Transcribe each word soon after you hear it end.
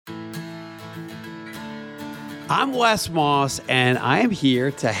I'm Wes Moss, and I am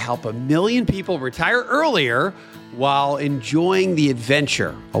here to help 1 million people retire earlier while enjoying the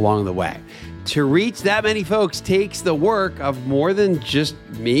adventure along the way. To reach that many folks takes the work of more than just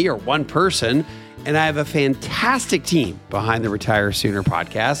me or one person, and I have a fantastic team behind the Retire Sooner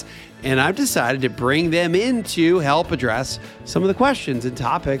podcast, and I've decided to bring them in to help address some of the questions and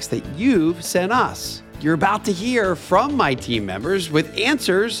topics that you've sent us. You're about to hear from my team members with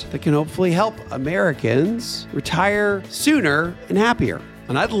answers that can hopefully help Americans retire sooner and happier.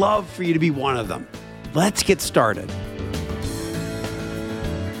 And I'd love for you to be one of them. Let's get started.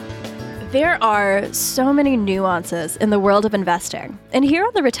 There are so many nuances in the world of investing. And here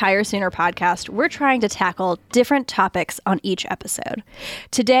on the Retire Sooner podcast, we're trying to tackle different topics on each episode.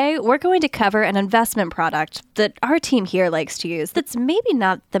 Today, we're going to cover an investment product that our team here likes to use that's maybe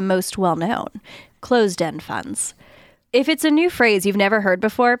not the most well-known: closed-end funds. If it's a new phrase you've never heard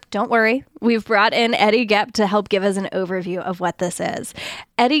before, don't worry. We've brought in Eddie Gepp to help give us an overview of what this is.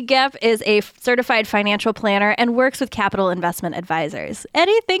 Eddie Gepp is a certified financial planner and works with Capital Investment Advisors.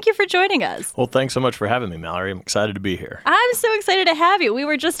 Eddie, thank you for joining us. Well, thanks so much for having me, Mallory. I'm excited to be here. I'm so excited to have you. We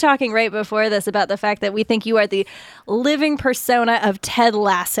were just talking right before this about the fact that we think you are the living persona of Ted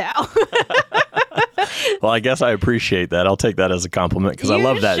Lasso. Well, I guess I appreciate that. I'll take that as a compliment because I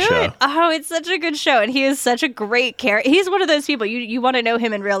love that show. Oh, it's such a good show, and he is such a great character. He's one of those people, you want to know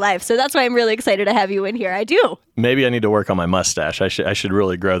him in real life, so that's why I'm really excited to have you in here. I do. Maybe I need to work on my mustache. I should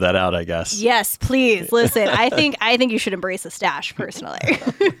really grow that out, I guess. Yes, please. Listen, I think you should embrace a stash, personally.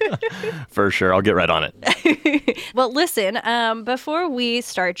 For sure. I'll get right on it. Well, listen, before we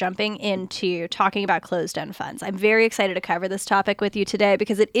start jumping into talking about closed-end funds, I'm very excited to cover this topic with you today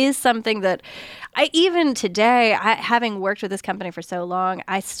because it is something that even today, having worked with this company for so long,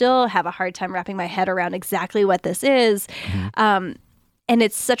 I still have a hard time wrapping my head around exactly what this is. Mm-hmm. And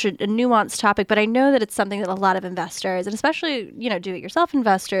it's such a nuanced topic, but I know that it's something that a lot of investors, and especially, do-it-yourself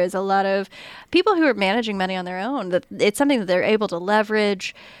investors, a lot of people who are managing money on their own, that it's something that they're able to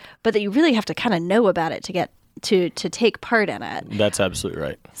leverage, but that you really have to kind of know about it to get to take part in it. That's absolutely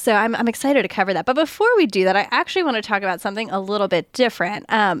right. So I'm excited to cover that. But before we do that, I actually want to talk about something a little bit different.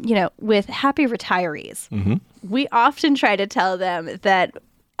 With happy retirees, mm-hmm. we often try to tell them that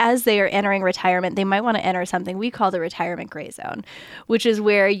as they are entering retirement, they might want to enter something we call the retirement gray zone, which is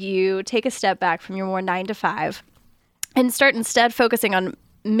where you take a step back from your more 9 to 5 and start instead focusing on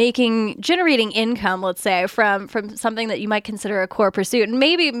generating income, let's say, from something that you might consider a core pursuit. And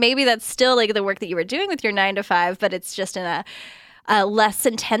maybe that's still like the work that you were doing with your 9 to 5, but it's just in a less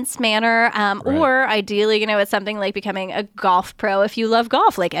intense manner, right. Or ideally, it's something like becoming a golf pro if you love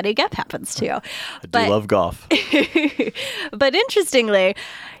golf, like Eddie Gepp happens to. I do love golf. But interestingly,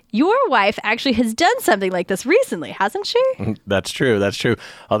 your wife actually has done something like this recently, hasn't she? That's true.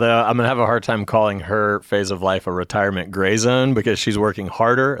 Although I'm going to have a hard time calling her phase of life a retirement gray zone because she's working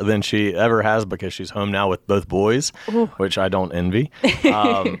harder than she ever has because she's home now with both boys, Ooh. Which I don't envy.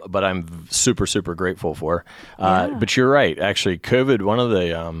 But I'm super, super grateful for. Yeah. But you're right. Actually, COVID, one of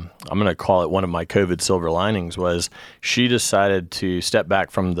the, I'm going to call it one of my COVID silver linings was she decided to step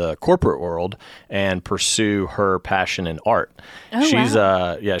back from the corporate world and pursue her passion in art. Oh, She's,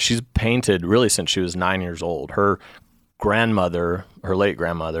 wow. She's painted really since she was 9 years old. Her late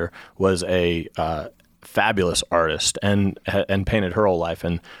grandmother, was a fabulous artist and painted her whole life.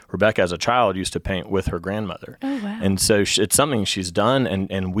 And Rebecca, as a child, used to paint with her grandmother. Oh, wow. And so it's something she's done.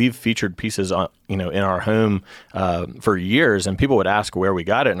 And we've featured pieces on, in our home for years. And people would ask where we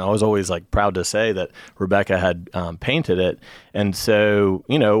got it. And I was always proud to say that Rebecca had painted it. And so,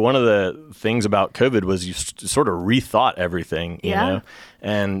 one of the things about COVID was you sort of rethought everything, you know.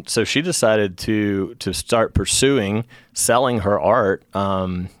 And so she decided to start pursuing selling her art,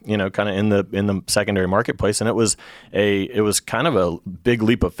 kind of in the secondary marketplace. And it was kind of a big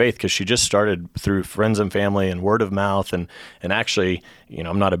leap of faith because she just started through friends and family and word of mouth. And actually,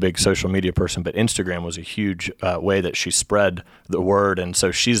 I'm not a big social media person, but Instagram was a huge way that she spread the word. And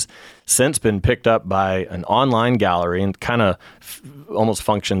so she's since been picked up by an online gallery and kind of almost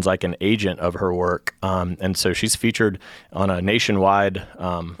functions like an agent of her work. And so she's featured on a nationwide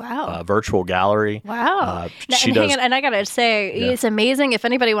virtual gallery. Wow. And I got to say, It's amazing. If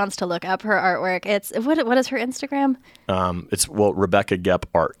anybody wants to look up her artwork, it's what is her Instagram? It's Rebecca Gepp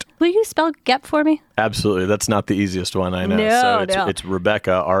Art. Will you spell Gepp for me? Absolutely. That's not the easiest one I know. No, it's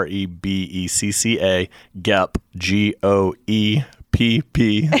Rebecca, Rebecca, Gepp, Goepp,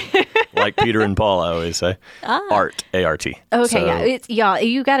 like Peter and Paul, I always say. Art, A-R-T. Okay,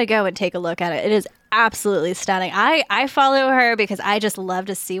 you got to go and take a look at it. It is absolutely stunning. I follow her because I just love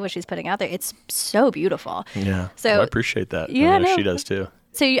to see what she's putting out there. It's so beautiful. Yeah. So I appreciate that. Yeah, I know she does too.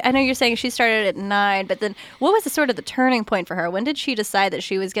 So I know you're saying she started at 9, but then what was the turning point for her? When did she decide that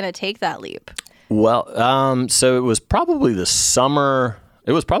she was going to take that leap? Well, so it was probably the summer.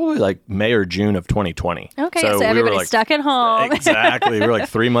 It was probably like May or June of 2020. Okay, so everybody's stuck at home. Exactly. We were like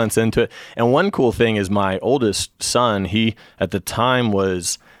 3 months into it. And one cool thing is my oldest son, he at the time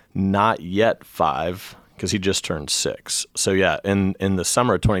was not yet 5 because he just turned 6. So yeah, in the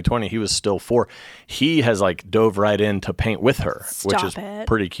summer of 2020, he was still 4. He has like dove right in to paint with her, which is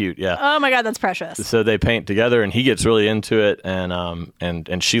pretty cute. Yeah. Oh my God, that's precious. So they paint together, and he gets really into it,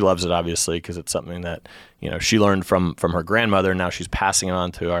 and she loves it obviously because it's something that she learned from her grandmother, and now she's passing it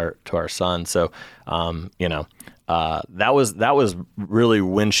on to our son. So that was really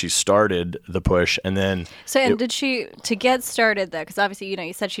when she started the push, and then. So, did she, to get started though, because obviously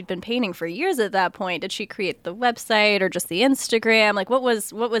you said she'd been painting for years at that point. Did she create the website or just the Instagram? Like, what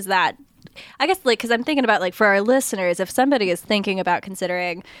was that? I guess because I'm thinking about for our listeners, if somebody is thinking about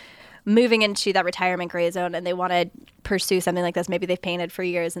considering moving into that retirement gray zone and they want to pursue something like this, maybe they've painted for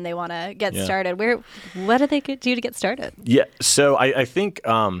years and they want to get started. What do they do to get started? Yeah, so I think,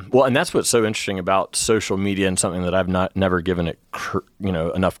 and that's what's so interesting about social media, and something that I've never given it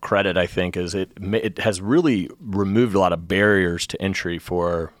enough credit, I think, is it has really removed a lot of barriers to entry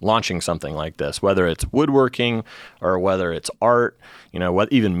for launching something like this, whether it's woodworking or whether it's art,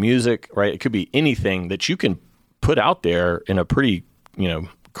 even music, right? It could be anything that you can put out there in a pretty,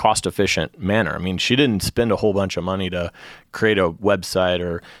 cost-efficient manner. I mean, she didn't spend a whole bunch of money to create a website,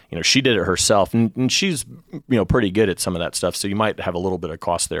 or she did it herself, and she's pretty good at some of that stuff. So you might have a little bit of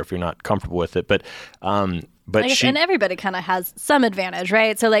cost there if you're not comfortable with it. But and everybody kind of has some advantage,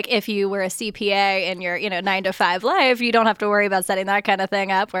 right? So if you were a CPA in your 9 to 5 life, you don't have to worry about setting that kind of thing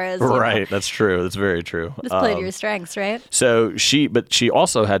up. Whereas right, that's true. That's very true. Just play to your strengths, right? So she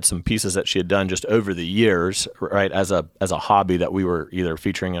also had some pieces that she had done just over the years, right, as a hobby that we were either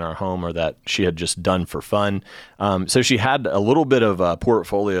featuring in our home or that she had just done for fun. So she had a little bit of a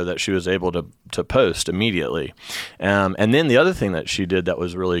portfolio that she was able to post immediately. And then the other thing that she did that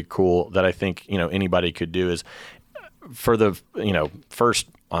was really cool that I think anybody could do is, for the first,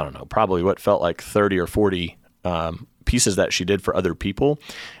 I don't know, probably what felt like 30 or 40 pieces that she did for other people,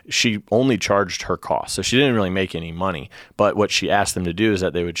 she only charged her cost. So she didn't really make any money. But what she asked them to do is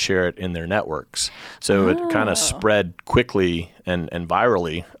that they would share it in their networks. So it kind of spread quickly and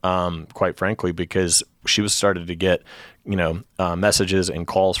virally, quite frankly, because she was started to get messages and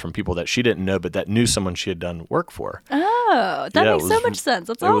calls from people that she didn't know, but that knew someone she had done work for. Oh, that makes so much sense.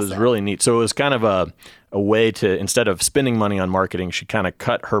 That's awesome. It was really neat. So it was kind of a way to, instead of spending money on marketing, she kind of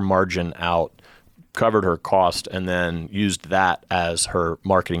cut her margin out, covered her cost, and then used that as her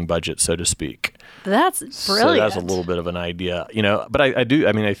marketing budget, so to speak. That's brilliant. So that's a little bit of an idea, but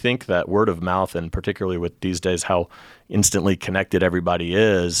I think that word of mouth, and particularly with these days how instantly connected everybody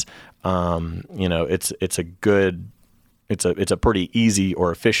is, it's a pretty easy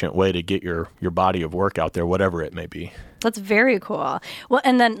or efficient way to get your body of work out there, whatever it may be. That's very cool. Well,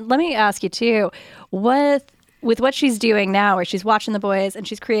 and then let me ask you too, with what she's doing now, where she's watching the boys and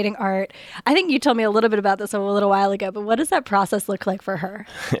she's creating art, I think you told me a little bit about this a little while ago, but what does that process look like for her?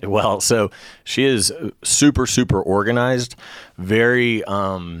 Well, so she is super, super organized, very,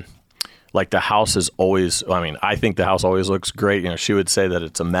 the house is always, I think the house always looks great. She would say that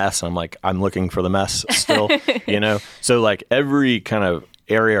it's a mess. I'm like, I'm looking for the mess still, So every kind of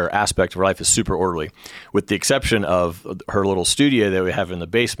area or aspect of her life is super orderly, with the exception of her little studio that we have in the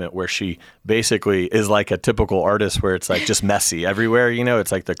basement, where she basically is like a typical artist, where it's just messy everywhere.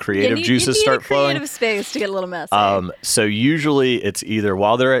 It's like the creative juices start flowing. Creative space to get a little messy. So usually it's either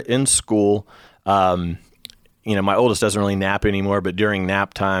while they're in school, my oldest doesn't really nap anymore, but during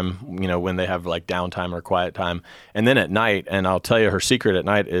nap time, when they have downtime or quiet time, and then at night, and I'll tell you her secret at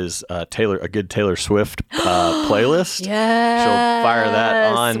night is a good Taylor Swift playlist. Yes. She'll fire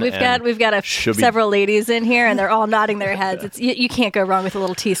that on. We've got several ladies in here, and they're all nodding their heads. You can't go wrong with a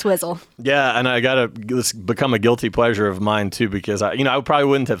little T-Swizzle. Yeah, and this become a guilty pleasure of mine too, because I probably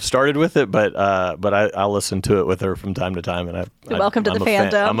wouldn't have started with it, but I'll listen to it with her from time to time, and welcome to the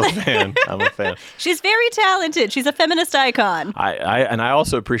fandom. I'm a fan. She's very talented. She's a feminist icon. I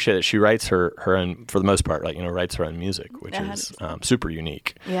also appreciate that she writes her own, for the most part, writes her own music, which is super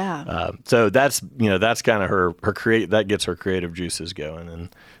unique. Yeah. So that's kind of her that gets her creative juices going,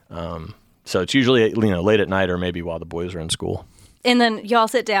 and so it's usually late at night or maybe while the boys are in school. And then y'all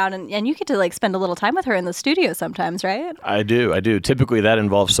sit down and you get to like spend a little time with her in the studio sometimes, right? I do. Typically that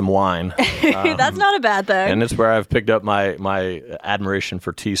involves some wine. That's not a bad thing. And it's where I've picked up my admiration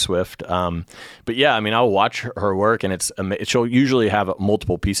for T Swift. But yeah, I mean, I'll watch her work, and she'll usually have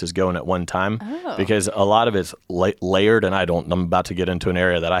multiple pieces going at one time because a lot of it's layered, and I'm about to get into an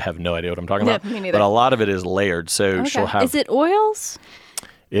area that I have no idea what I'm talking about. Me neither. But a lot of it is layered. So she'll have. Is it oils?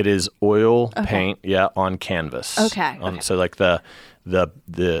 It is oil paint, on canvas. Okay. So like the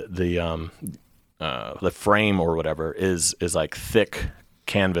frame or whatever is like thick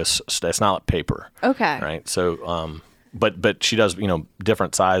canvas. It's not like paper. Okay. Right. So but she does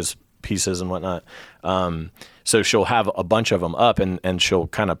different size pieces and whatnot. So she'll have a bunch of them up, and she'll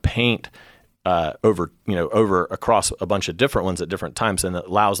kind of paint over across a bunch of different ones at different times, and it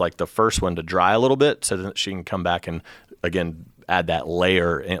allows like the first one to dry a little bit so that she can come back and again add that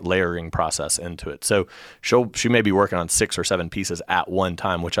layering process into it. So she may be working on 6 or 7 pieces at one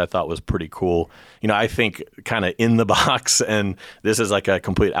time, which I thought was pretty cool. I think kind of in the box, and this is like a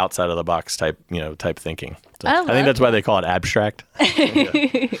complete outside of the box type thinking. So I think that's why they call it abstract.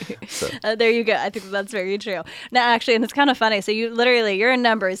 There you go. I think that's very true. Now, actually, and it's kind of funny. So you're a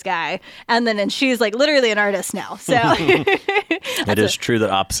numbers guy, and she's like literally an artist now. So it is true that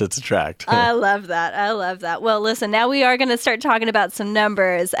opposites attract. I love that. Well, listen, now we are going to start talking about some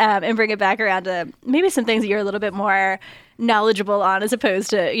numbers and bring it back around to maybe some things that you're a little bit more knowledgeable on as opposed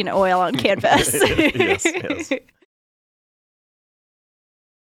to, oil on canvas. Yes.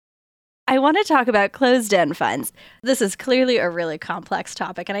 I want to talk about closed-end funds. This is clearly a really complex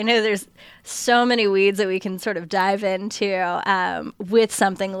topic, and I know there's so many weeds that we can sort of dive into with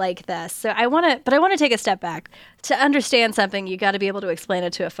something like this. So I want to take a step back. To understand something, you got to be able to explain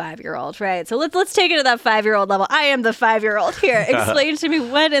it to a 5-year-old, right? So let's take it to that 5-year-old level. I am the 5-year-old here. Explain to me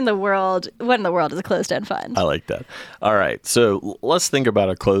what in the world is a closed-end fund? I like that. All right, so let's think about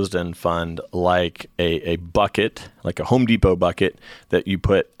a closed-end fund like a bucket, like a Home Depot bucket that you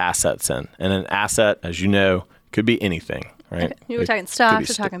put assets in. And an asset, as you know, could be anything. Right. Okay. We're talking stocks,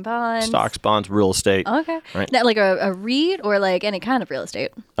 we're talking bonds. Stocks, bonds, real estate. Okay. Right. Now, like a REIT or like any kind of real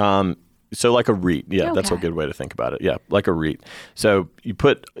estate? So like a REIT. Yeah, that's a good way to think about it. Yeah, like a REIT. So you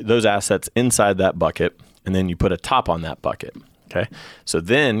put those assets inside that bucket, and then you put a top on that bucket. Okay. So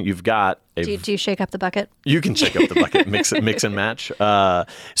then you've got Do you shake up the bucket? You can shake up the bucket, mix and match.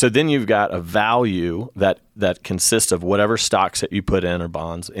 So then you've got a value that consists of whatever stocks that you put in or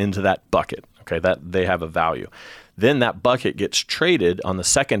bonds into that bucket. Okay, that they have a value. Then that bucket gets traded on the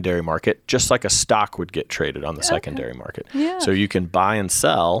secondary market, just like a stock would get traded on the secondary market. Yeah. So you can buy and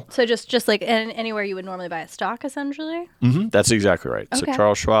sell. So just like anywhere you would normally buy a stock, essentially? Mm-hmm. That's exactly right. Okay. So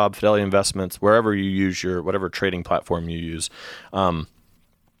Charles Schwab, Fidelity Investments, wherever you use whatever trading platform you use,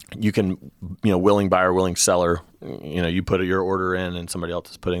 you can, willing buyer, willing seller, you put your order in and somebody else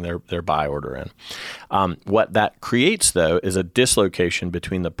is putting their buy order in. What that creates, though, is a dislocation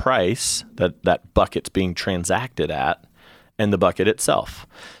between the price that bucket's being transacted at and the bucket itself.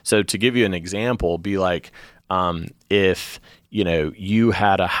 So to give you an example, be like if you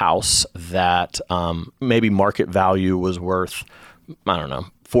had a house that maybe market value was worth, I don't know,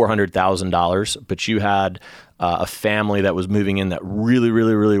 $400,000, but you had a family that was moving in that really,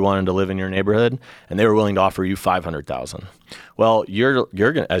 really, really wanted to live in your neighborhood, and they were willing to offer you $500,000. Well, you're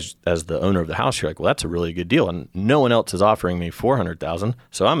gonna, as the owner of the house, you're like, well, that's a really good deal, and no one else is offering me $400,000,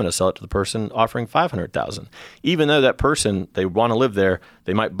 so I'm going to sell it to the person offering $500,000. Even though that person, they want to live there,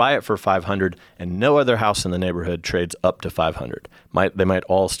 they might buy it for $500, and no other house in the neighborhood trades up to $500. They might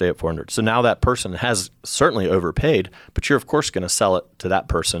all stay at $400. So now that person has certainly overpaid, but you're of course going to sell it to that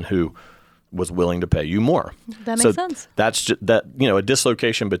person who was willing to pay you more. That makes sense. That's just that, a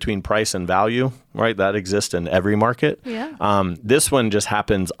dislocation between price and value, right? That exists in every market. Yeah. This one just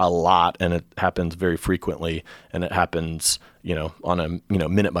happens a lot, and it happens very frequently, and it happens, on a,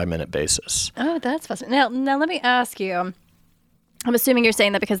 minute by minute basis. Oh, that's fascinating. Now let me ask you, I'm assuming you're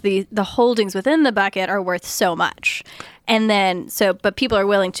saying that because the holdings within the bucket are worth so much. And then, but people are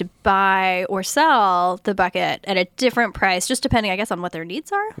willing to buy or sell the bucket at a different price, just depending, I guess, on what their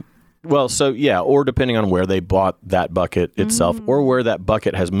needs are? Well, so yeah, or depending on where they bought that bucket itself, or where that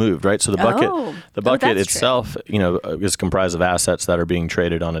bucket has moved, right? So the bucket itself, is comprised of assets that are being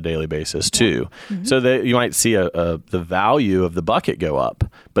traded on a daily basis too. Mm-hmm. So that you might see the value of the bucket go up,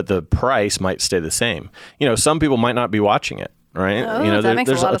 but the price might stay the same. Some people might not be watching it. right? Oh, that makes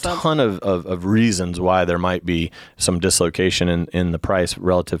there's a lot a of sense. ton of reasons why there might be some dislocation in the price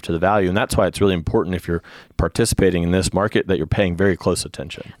relative to the value. And that's why it's really important if you're participating in this market that you're paying very close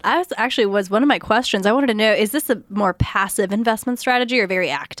attention. Was one of my questions. I wanted to know, is this a more passive investment strategy or very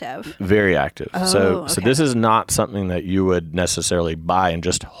active? Very active. So okay. this is not something that you would necessarily buy and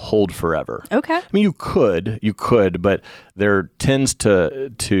just hold forever. Okay. I mean, you could, but there tends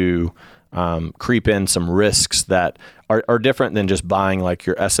to creep in some risks that are different than just buying like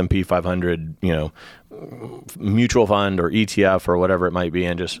your S&P 500, mutual fund or ETF or whatever it might be,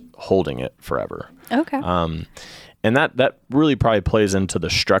 and just holding it forever. Okay. And that really probably plays into the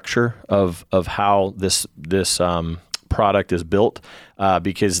structure of how this product is built,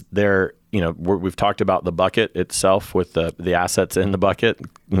 because we've talked about the bucket itself with the assets in the bucket,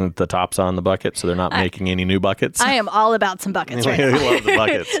 the top's on the bucket, so they're not making any new buckets. I am all about some buckets right We now. love the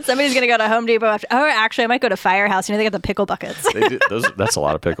buckets. Somebody's going to go to Home Depot after. Oh, actually, I might go to Firehouse. They got the pickle buckets. They do, that's a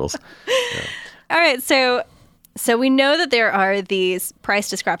lot of pickles. All right, so we know that there are these price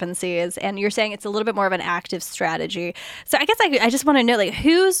discrepancies, and you're saying it's a little bit more of an active strategy. So I guess I just want to know, like,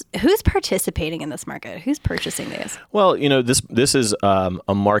 who's participating in this market? Who's purchasing these? Well, this is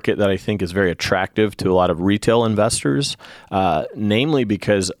a market that I think is very attractive to a lot of retail investors, namely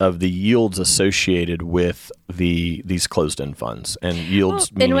because of the yields associated with these closed-end funds and yields.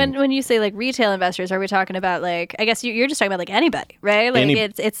 And when you say like retail investors, are we talking about like? I guess you're just talking about like anybody, right? Like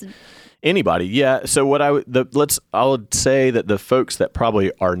it's. Anybody, yeah. So what I would say that the folks that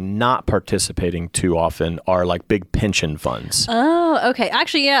probably are not participating too often are like big pension funds. Oh, okay.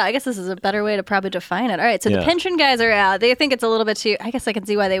 Actually, yeah. I guess this is a better way to probably define it. All right. So the pension guys are out. They think it's a little bit too. I guess I can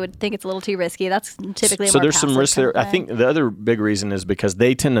see why they would think it's a little too risky. That's typically so more there's some risk there. I think the other big reason is because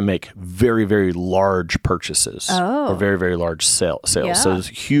they tend to make very, very large purchases or very, very large sales. Yeah. So there's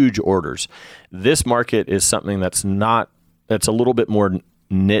huge orders. This market is something that's a little bit more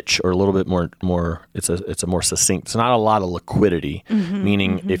niche, or a little bit more it's a more succinct. It's not a lot of liquidity,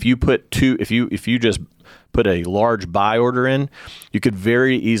 meaning if you just put a large buy order in, you could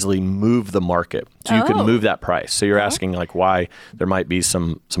very easily move the market. So you could move that price. So you're asking like why there might be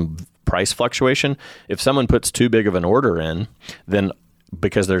some price fluctuation. If someone puts too big of an order in, then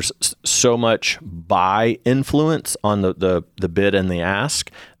because there's so much buy influence on the bid and the ask,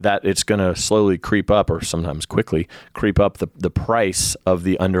 that it's going to slowly creep up, or sometimes quickly creep up the price of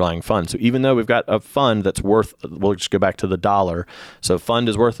the underlying fund. So even though we've got a fund that's worth, we'll just go back to the dollar. So fund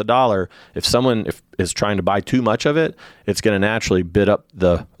is worth $1. If someone is trying to buy too much of it, it's going to naturally bid up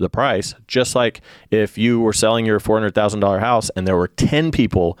the price. Just like if you were selling your $400,000 house and there were 10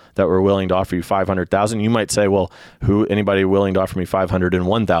 people that were willing to offer you $500,000, you might say, well, anybody willing to offer me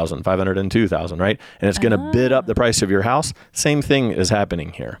 $501,000, $502,000, right? And it's going to bid up the price of your house. Same thing is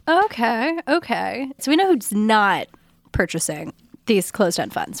happening here. Okay. So we know who's not purchasing these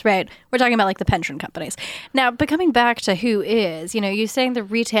closed-end funds, right? We're talking about like the pension companies. Now, but coming back to who is, you're saying the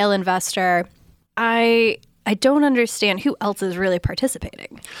retail investor, I don't understand who else is really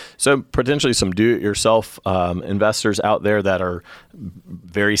participating. So potentially some do-it-yourself investors out there that are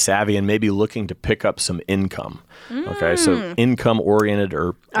very savvy and maybe looking to pick up some income. Okay, so income-oriented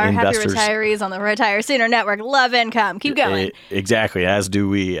or our investors. Happy retirees on the Retire Sooner Network love income. Keep going. Exactly, as do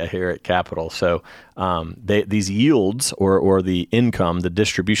we here at Capital. So these yields or the income, the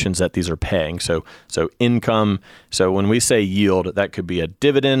distributions that these are paying. So income. So when we say yield, that could be a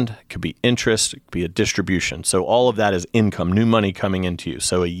dividend, it could be interest, it could be a distribution. So all of that is income, new money coming into you.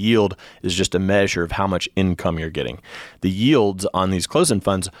 So a yield is just a measure of how much income you're getting. The yields on these closed-end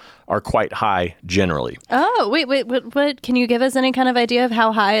funds are quite high generally. Oh, wait. What? Can you give us any kind of idea of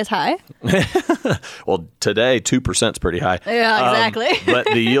how high is high? Well, today 2% is pretty high. Yeah, exactly. But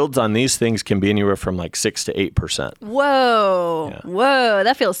the yields on these things can be anywhere from like 6 to 8%. Whoa,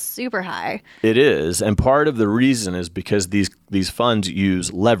 that feels super high. It is, and part of the reason is because these funds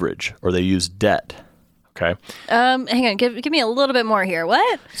use leverage or they use debt. Okay. Hang on, give me a little bit more here.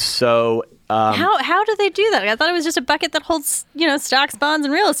 What? So. How do they do that? I thought it was just a bucket that holds, stocks, bonds,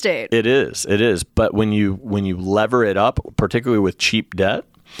 and real estate. It is. But when you lever it up, particularly with cheap debt,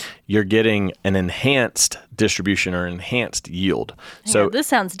 you're getting an enhanced distribution or enhanced yield. So this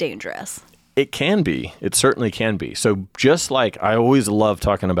sounds dangerous. It can be. It certainly can be. So just like I always love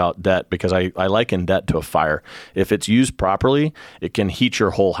talking about debt because I liken debt to a fire. If it's used properly, it can heat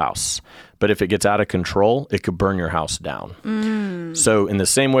your whole house. But if it gets out of control, it could burn your house down. So in the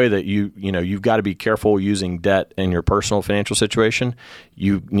same way that you've got to be careful using debt in your personal financial situation,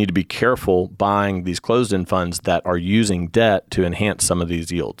 you need to be careful buying these closed-end funds that are using debt to enhance some of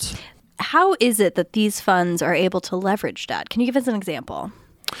these yields. How is it that these funds are able to leverage debt? Can you give us an example?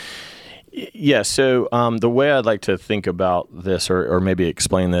 Yeah. So the way I'd like to think about this, or maybe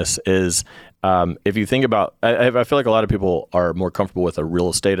explain this, is if you think about, I feel like a lot of people are more comfortable with a real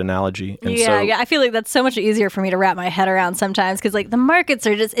estate analogy. And Yeah. I feel like that's so much easier for me to wrap my head around sometimes because like the markets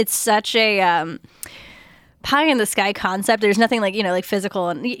are just, it's such a pie in the sky concept. There's nothing like, like physical,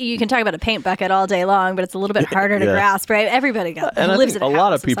 and you can talk about a paint bucket all day long, but it's a little bit harder to grasp, right? Everybody lives in a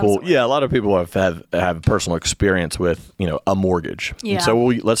lot of house people, of some sort. a lot of people have personal experience with, a mortgage. Yeah. And so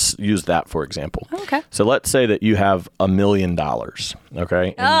let's use that for example. Okay. So let's say that you have $1 million.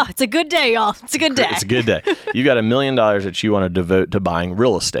 Okay. Oh, it's a good day, y'all. It's a good day. It's a good day. You got $1 million that you want to devote to buying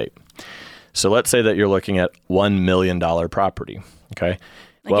real estate. So let's say that you're looking at $1 million property. Okay.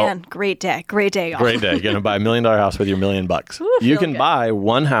 Again, great day, y'all. Great day. You're going to buy $1 million house with your $1 million. Ooh, you can good. buy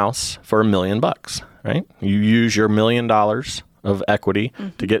one house for $1 million, right? You use your $1 million of equity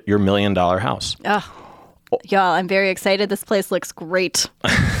to get your $1 million house. Oh, y'all, I'm very excited. This place looks great.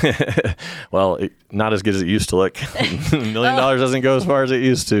 Well, not as good as it used to look. $1 million doesn't go as far as it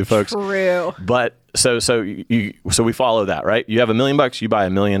used to, folks. True. But so we follow that, right? You have $1 million, you buy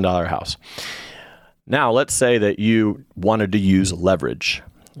 $1 million house. Now, let's say that you wanted to use leverage,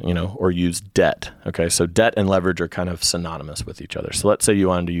 or use debt. Okay, so debt and leverage are kind of synonymous with each other. So let's say you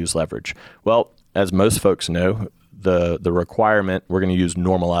wanted to use leverage. Well, as most folks know, the requirement, we're going to use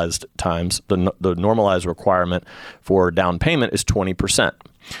normalized times. The normalized requirement for down payment is 20%.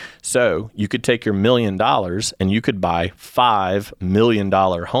 So you could take your $1 million and you could buy $5 million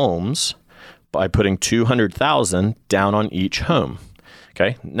homes by putting $200,000 down on each home.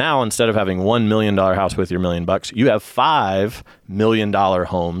 Okay. Now, instead of having $1 million house with your $1 million, you have $5 million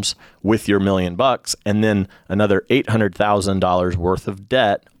homes with your $1 million, and then another $800,000 worth of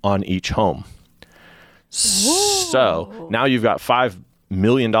debt on each home. Whoa. So now you've got $5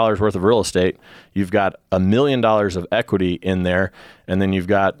 million worth of real estate. You've got $1 million of equity in there, and then you've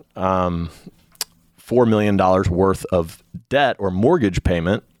got $4 million worth of debt or mortgage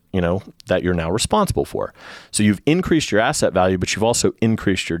payment, that you're now responsible for. So you've increased your asset value, but you've also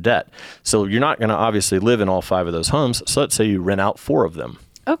increased your debt. So you're not going to obviously live in all 5 of those homes. So let's say you rent out 4 of them.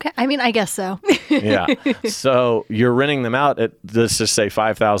 Okay. I mean, I guess so. Yeah. So you're renting them out at, let's just say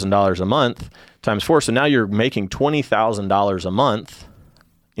 $5,000 a month times 4. So now you're making $20,000 a month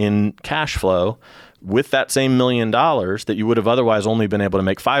in cash flow with that same $1 million that you would have otherwise only been able to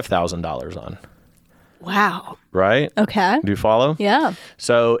make $5,000 on. Wow. Right? Okay. Do you follow? Yeah.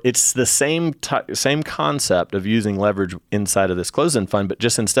 So it's the same concept of using leverage inside of this closed-end fund, but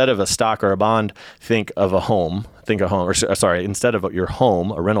just instead of a stock or a bond, think of a home. Instead of your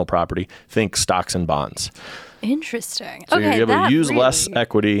home, a rental property, think stocks and bonds. Interesting. So okay, you're able to use really... less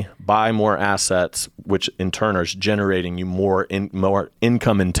equity, buy more assets, which in turn is generating you more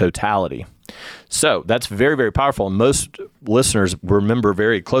income in totality. So that's very, very powerful. Most listeners remember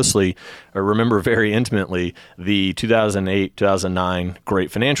very closely or remember very intimately the 2008, 2009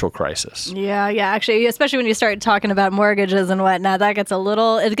 great financial crisis. Yeah. Actually, especially when you start talking about mortgages and whatnot, that gets a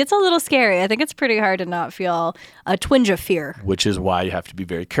little scary. I think it's pretty hard to not feel a twinge of fear. Which is why you have to be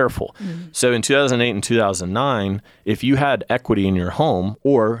very careful. Mm-hmm. So in 2008 and 2009, if you had equity in your home,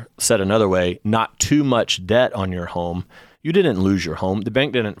 or said another way, not too much debt on your home, you didn't lose your home. The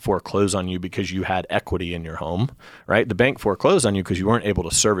bank didn't foreclose on you because you had equity in your home, right? The bank foreclosed on you because you weren't able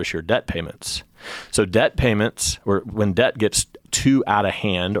to service your debt payments. So debt payments, or when debt gets too out of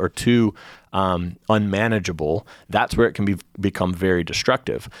hand or too unmanageable, that's where it can become very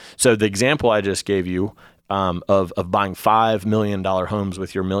destructive. So the example I just gave you of buying $5 million homes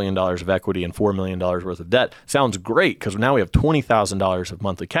with your $1 million of equity and $4 million worth of debt sounds great because now we have $20,000 of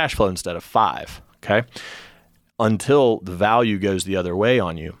monthly cash flow instead of $5, okay? Until the value goes the other way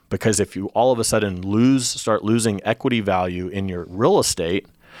on you. Because if you all of a sudden start losing equity value in your real estate,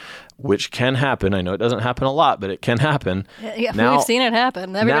 which can happen. I know it doesn't happen a lot, but it can happen. Yeah, now, we've seen it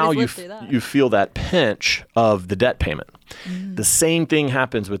happen. Everybody's lived through that. You feel that pinch of the debt payment. The same thing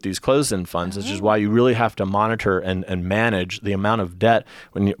happens with these closed-end funds, which is why you really have to monitor and manage the amount of debt.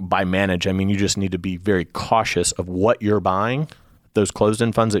 By manage, I mean you just need to be very cautious of what you're buying. Those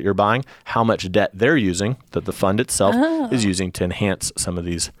closed-end funds that you're buying, how much debt they're using, that the fund itself is using to enhance some of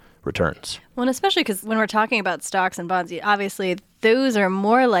these returns. Well, and especially because when we're talking about stocks and bonds, obviously those are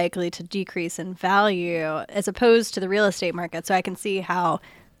more likely to decrease in value as opposed to the real estate market. So I can see how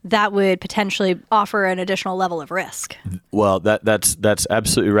that would potentially offer an additional level of risk. Well, that's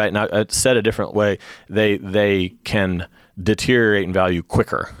absolutely right. Now, said a different way, they can deteriorate in value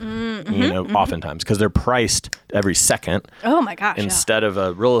quicker. Mm-hmm. oftentimes because they're priced every second. Oh my gosh. Instead of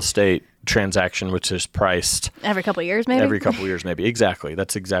a real estate transaction, which is priced every couple of years, maybe? Every couple of years, maybe. Exactly.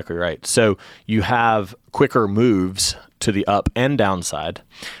 That's exactly right. So you have quicker moves to the up and downside.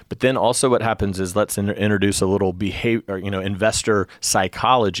 But then also what happens is let's introduce a little behavior, investor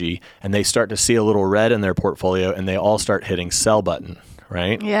psychology, and they start to see a little red in their portfolio and they all start hitting sell button.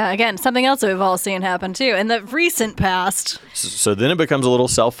 Right? Yeah, again, something else that we've all seen happen too in the recent past. So then it becomes a little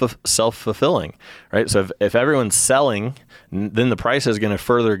self-fulfilling, right? So if everyone's selling, then the price is going to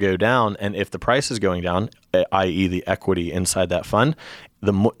further go down. And if the price is going down, i.e. the equity inside that fund,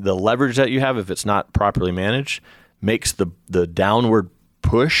 the leverage that you have, if it's not properly managed, makes the downward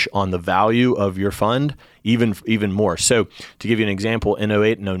push on the value of your fund even more. So to give you an example, in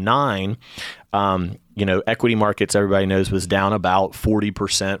 08 and 09, equity markets, everybody knows, was down about 40%,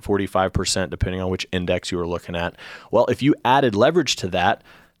 45%, depending on which index you were looking at. Well, if you added leverage to that,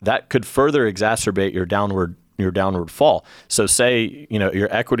 that could further exacerbate your downward fall. So say,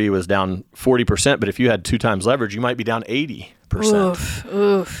 your equity was down 40%, but if you had 2 times leverage, you might be down 80%.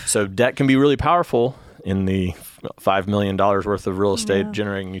 Oof. So debt can be really powerful in the $5 million worth of real estate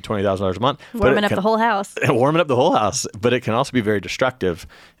generating you $20,000 a month. Warming up the whole house. Warming up the whole house. But it can also be very destructive.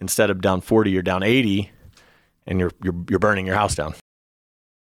 Instead of down 40, you're down 80 and you're burning your house down.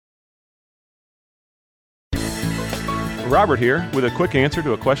 Robert here with a quick answer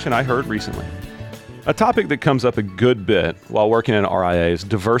to a question I heard recently. A topic that comes up a good bit while working in RIA is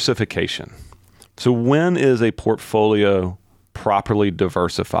diversification. So when is a portfolio properly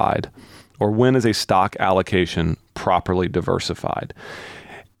diversified? Or when is a stock allocation properly diversified?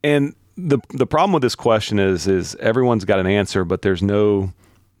 And the problem with this question is everyone's got an answer, but there's no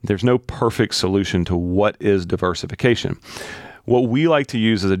perfect solution to what is diversification. What we like to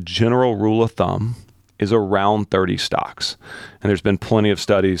use as a general rule of thumb is around 30 stocks. And there's been plenty of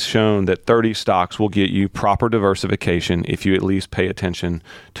studies shown that 30 stocks will get you proper diversification if you at least pay attention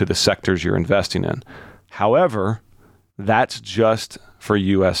to the sectors you're investing in. However, that's just for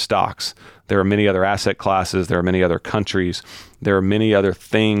U.S. stocks. There are many other asset classes. There are many other countries. There are many other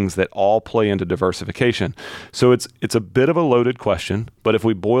things that all play into diversification. So it's a bit of a loaded question, but if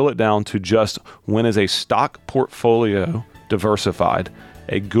we boil it down to just when is a stock portfolio diversified,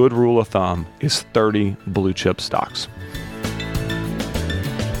 a good rule of thumb is 30 blue chip stocks.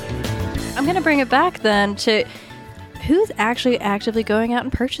 I'm going to bring it back then to who's actually actively going out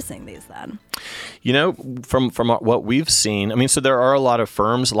and purchasing these then? From what we've seen, so there are a lot of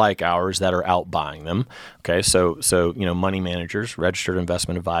firms like ours that are out buying them. Okay, so money managers, registered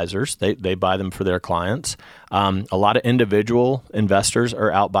investment advisors, they buy them for their clients. A lot of individual investors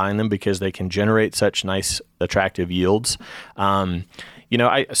are out buying them because they can generate such nice, attractive yields. So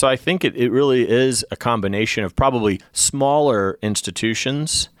I think it really is a combination of probably smaller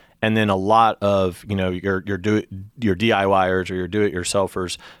institutions and then a lot of your DIYers or your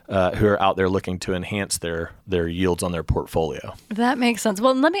do-it-yourselfers who are out there looking to enhance their yields on their portfolio. That makes sense.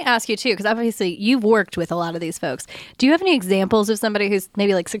 Well, let me ask you too, because obviously you've worked with a lot of these folks. Do you have any examples of somebody who's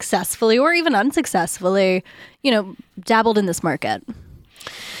maybe like successfully or even unsuccessfully, dabbled in this market?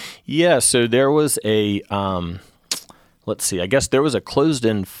 Yeah. So there was a let's see. I guess there was a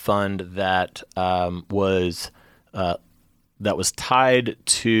closed-end fund that was tied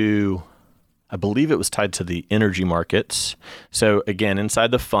to, I believe it was tied to the energy markets. So again,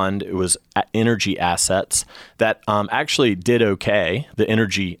 inside the fund, it was energy assets that actually did okay. The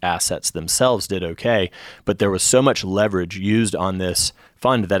energy assets themselves did okay, but there was so much leverage used on this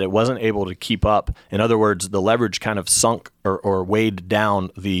fund that it wasn't able to keep up. In other words, the leverage kind of sunk or weighed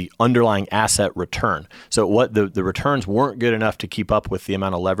down the underlying asset return. So what the returns weren't good enough to keep up with the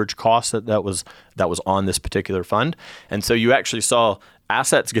amount of leverage cost that was on this particular fund. And so you actually saw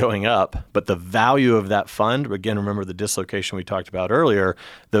assets going up, but the value of that fund, again, remember the dislocation we talked about earlier,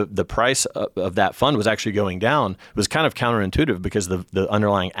 the price of that fund was actually going down. It was kind of counterintuitive because the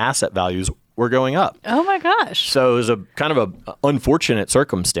underlying asset values were going up. Oh my gosh. So it was a kind of a unfortunate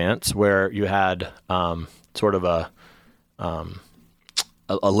circumstance where you had sort of a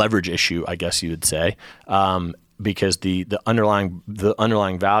leverage issue, I guess you would say, because the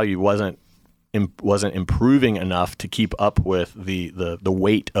underlying value wasn't improving enough to keep up with the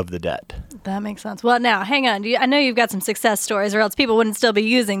weight of the debt. That makes sense. Well, now, hang on. I know you've got some success stories, or else people wouldn't still be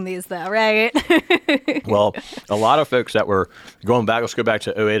using these, though, right? Well, a lot of folks that were going back, let's go back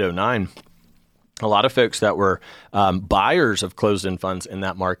to 08, 09. A lot of folks that were buyers of closed-end funds in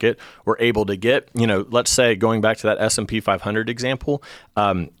that market were able to get, let's say, going back to that S&P 500 example,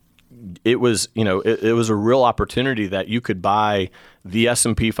 it was, it was a real opportunity that you could buy the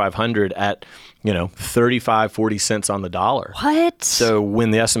S&P 500 at, 35, 40 cents on the dollar. What? So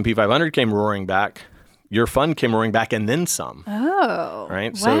when the S&P 500 came roaring back, your fund came roaring back and then some. Oh,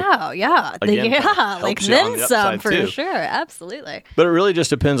 right. So, wow. Yeah. Again, like helps you on then the some upside for too. sure. Absolutely. But it really just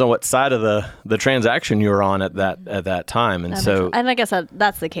depends on what side of the transaction you're on at that time. And And I guess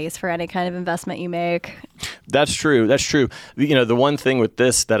that's the case for any kind of investment you make. That's true. That's true. The one thing with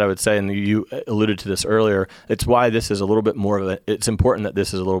this that I would say, and you alluded to this earlier, it's why this is a little bit more of it's important that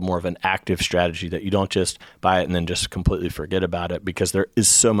this is a little more of an active strategy, that you don't just buy it and then just completely forget about it, because there is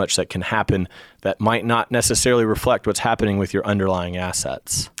so much that can happen that might not necessarily reflect what's happening with your underlying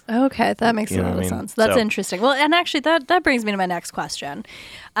assets. Okay, that makes a lot of sense. That's interesting. Well, and actually that brings me to my next question.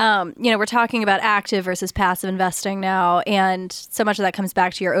 We're talking about active versus passive investing now, and so much of that comes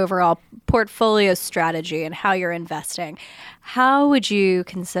back to your overall portfolio strategy and how you're investing. How would you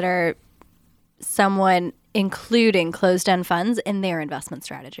consider someone including closed-end funds in their investment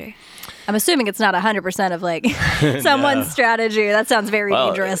strategy? I'm assuming it's not 100% of like someone's strategy. That sounds very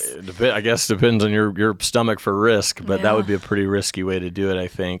dangerous. I guess it depends on your stomach for risk, but that would be a pretty risky way to do it, I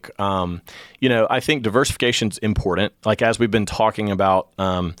think. I think diversification is important. Like, as we've been talking about,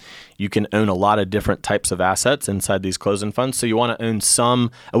 you can own a lot of different types of assets inside these closed-end funds. So you want to own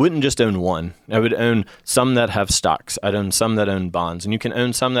some. I wouldn't just own one. I would own some that have stocks. I'd own some that own bonds. And you can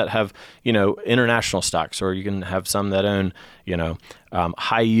own some that have, international stocks, or you can have some that own,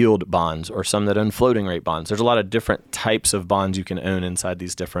 high yield bonds, or some that own floating rate bonds. There's a lot of different types of bonds you can own inside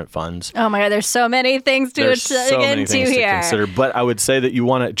these different funds. Oh my God, there's so many things to consider. But I would say that you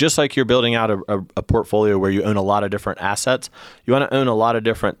want to, just like you're building out a portfolio where you own a lot of different assets, you want to own a lot of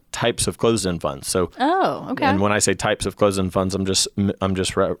different types of closed-end funds. So, and when I say types of closed-end funds, I'm just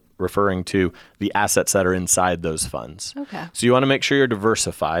referring to the assets that are inside those funds. Okay. So you want to make sure you're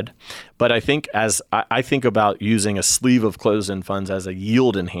diversified. But I think as I think about using a sleeve of closed-end funds as a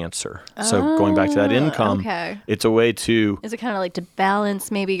yield enhancer. So going back to that income, it's a way to... Is it kind of like to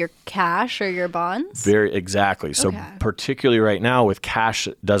balance maybe your cash or your bonds? Very exactly. So particularly right now with cash,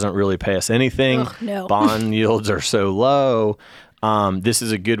 it doesn't really pay us anything. No. Bond yields are so low. This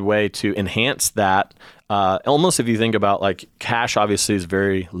is a good way to enhance that. Almost if you think about, like, cash obviously is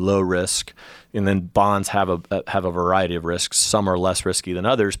very low risk, and then bonds have a variety of risks. Some are less risky than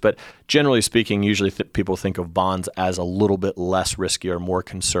others, but generally speaking, usually people think of bonds as a little bit less risky or more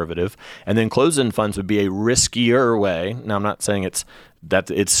conservative. And then closed-end funds would be a riskier way. Now, I'm not saying it's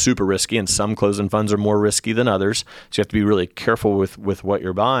super risky, and some closed-end funds are more risky than others. So you have to be really careful with what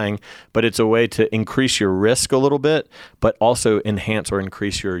you're buying. But it's a way to increase your risk a little bit, but also enhance or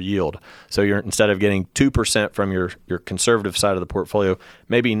increase your yield. So you're, instead of getting 2% from your conservative side of the portfolio,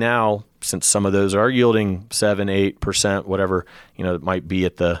 maybe now, since some of those are yielding 7-8%, whatever it might be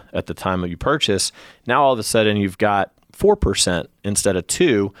at the time that you purchase, now all of a sudden you've got 4% instead of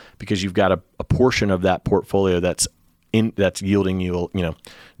 2%, because you've got a portion of that portfolio that's yielding you,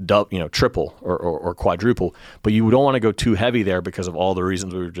 triple or quadruple, but you don't want to go too heavy there because of all the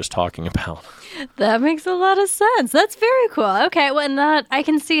reasons we were just talking about. That makes a lot of sense. That's very cool. Okay, well, and that I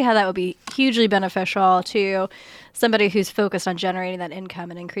can see how that would be hugely beneficial to somebody who's focused on generating that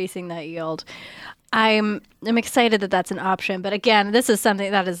income and increasing that yield. I'm excited that that's an option, but again, this is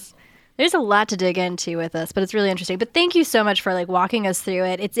something that is. There's a lot to dig into with this, but it's really interesting. But thank you so much for walking us through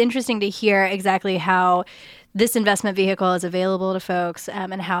it. It's interesting to hear exactly how this investment vehicle is available to folks,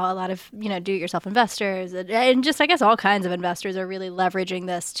 and how a lot of do-it-yourself investors and just, I guess, all kinds of investors are really leveraging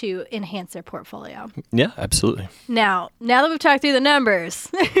this to enhance their portfolio. Yeah, absolutely. Now that we've talked through the numbers,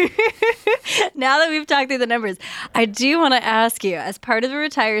 I do want to ask you, as part of the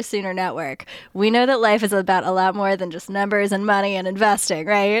Retire Sooner Network, we know that life is about a lot more than just numbers and money and investing,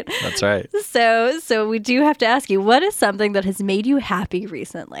 right? That's right. So we do have to ask you, what is something that has made you happy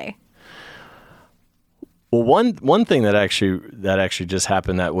recently? Well, one thing that actually just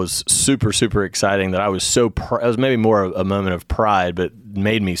happened that was super, super exciting, that I was it was maybe more a moment of pride, but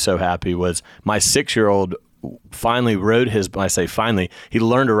made me so happy, was my 6-year-old finally rode I say finally, he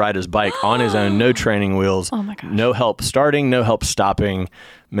learned to ride his bike on his own, no training wheels, oh my gosh, no help starting, no help stopping,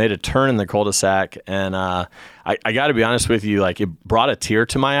 made a turn in the cul-de-sac, and I got to be honest with you, it brought a tear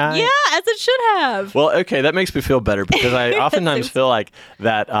to my eye. Yeah, as it should have. Well, okay, that makes me feel better, because I oftentimes feel like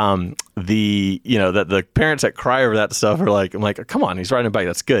that the parents that cry over that stuff are like, I'm like, come on, he's riding a bike,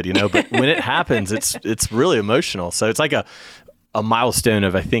 that's good, but when it happens, it's really emotional. So it's like a milestone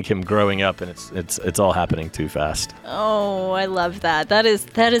of, I think, him growing up, and it's all happening too fast. Oh, I love that. That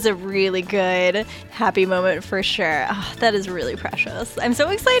is a really good happy moment for sure. Oh, that is really precious. I'm so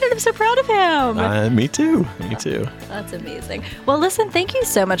excited. I'm so proud of him. Me too. Me too. That's amazing. Well, listen, thank you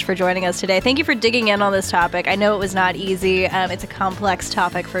so much for joining us today. Thank you for digging in on this topic. I know it was not easy. It's a complex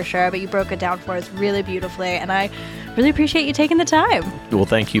topic for sure, but you broke it down for us really beautifully, and I really appreciate you taking the time. Well,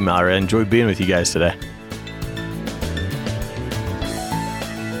 thank you, Mallory. I enjoyed being with you guys today.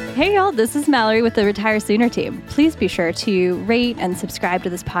 Hey y'all, this is Mallory with the Retire Sooner team. Please be sure to rate and subscribe to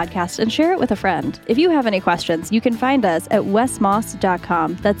this podcast and share it with a friend. If you have any questions, you can find us at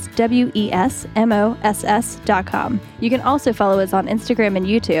wesmoss.com. That's WESMOSS.com. You can also follow us on Instagram and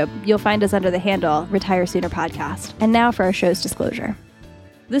YouTube. You'll find us under the handle Retire Sooner Podcast. And now for our show's disclosure.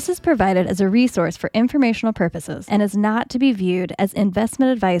 This is provided as a resource for informational purposes and is not to be viewed as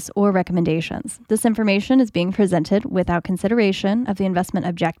investment advice or recommendations. This information is being presented without consideration of the investment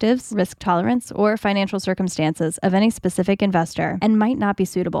objectives, risk tolerance, or financial circumstances of any specific investor and might not be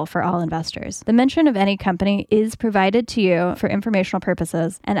suitable for all investors. The mention of any company is provided to you for informational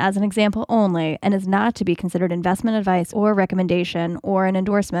purposes and as an example only, and is not to be considered investment advice or recommendation or an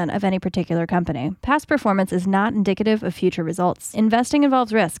endorsement of any particular company. Past performance is not indicative of future results. Investing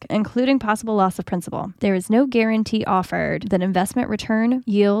involves risk, including possible loss of principal. There is no guarantee offered that investment return,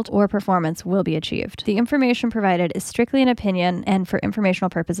 yield, or performance will be achieved. The information provided is strictly an opinion and for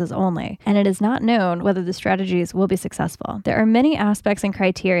informational purposes only, and it is not known whether the strategies will be successful. There are many aspects and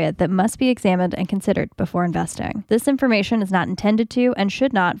criteria that must be examined and considered before investing. This information is not intended to and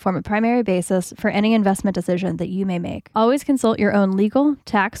should not form a primary basis for any investment decision that you may make. Always consult your own legal,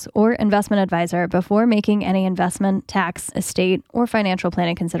 tax, or investment advisor before making any investment, tax, estate, or financial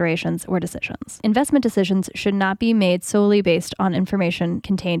planning considerations or decisions. Investment decisions should not be made solely based on information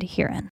contained herein.